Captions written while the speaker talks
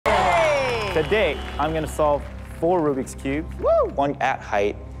Today, I'm gonna solve 4 Rubik's Cubes. Woo! 1 at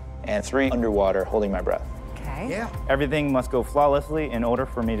height and 3 underwater, holding my breath. Okay. Yeah. Everything must go flawlessly in order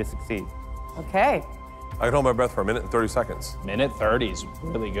for me to succeed. Okay. I can hold my breath for 1 minute and 30 seconds. Minute 30 is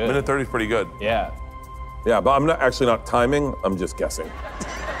really good. Minute 30 is pretty good. Yeah. Yeah, but I'm not actually not timing, I'm just guessing.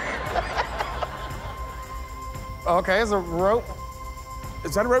 Okay, it's a rope.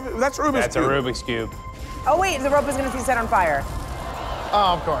 Is that a Rubik? That's Rubik's That's a Cube. Rubik's Cube. Oh, wait, the rope is going to be set on fire.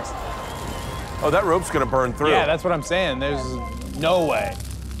 Oh, of course. Oh, that rope's gonna burn through. Yeah, that's what I'm saying. There's no way.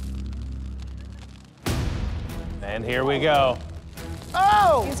 And here we go.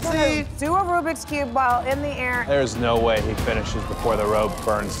 Oh, He's going to do a Rubik's Cube while in the air. There's no way he finishes before the rope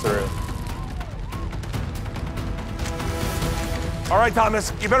burns through. All right,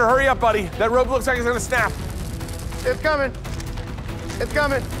 Thomas, you better hurry up, buddy. That rope looks like it's gonna snap. It's coming. It's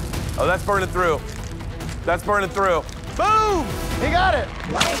coming. Oh, that's burning through. That's burning through. Boom! He got it.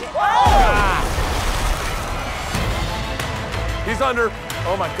 He's under.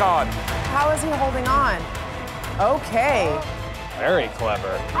 Oh my God. How is he holding on? Okay. Very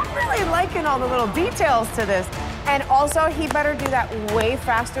clever. I'm really liking all the little details to this. And also, he better do that way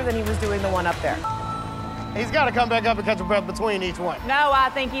faster than he was doing the one up there. He's got to come back up and catch a breath between each one. No, I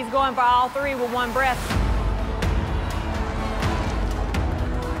think he's going for all 3 with 1 breath.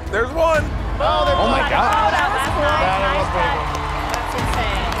 There's one. Oh my God. Oh, that's nice. That's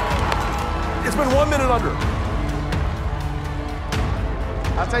insane. It's been 1 minute under.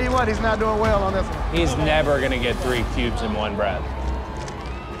 I'll tell you what, he's not doing well on this one. He's never gonna get 3 cubes in 1 breath.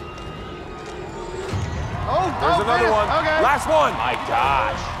 Oh, There's another finish. one. Okay. Last one. My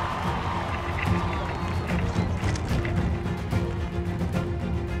gosh.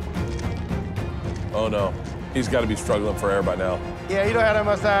 Oh no. He's got to be struggling for air by now. Yeah, you don't have that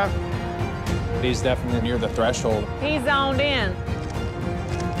much time. He's definitely near the threshold. He's zoned in.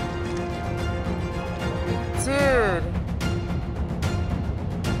 Dude.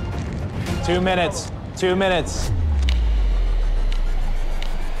 2 minutes. 2 minutes.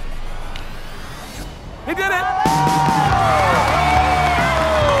 He did it.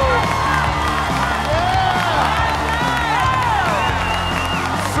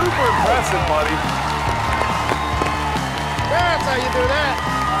 Super impressive, buddy. That's how you do that.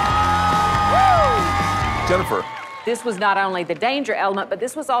 Woo! Jennifer. This was not only the danger element, but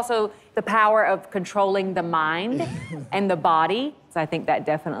this was also the power of controlling the mind and the body. So I think that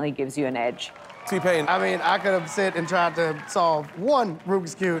definitely gives you an edge. T-Pain. I mean, I could have sit and tried to solve 1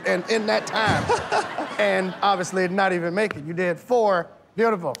 Rubik's Cube and in that time, and obviously not even make it. You did 4.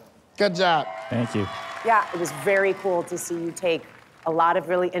 Beautiful. Good job. Thank you. Yeah, it was very cool to see you take a lot of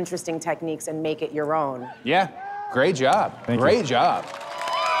really interesting techniques and make it your own. Yeah. Great job. Thank you. Great job.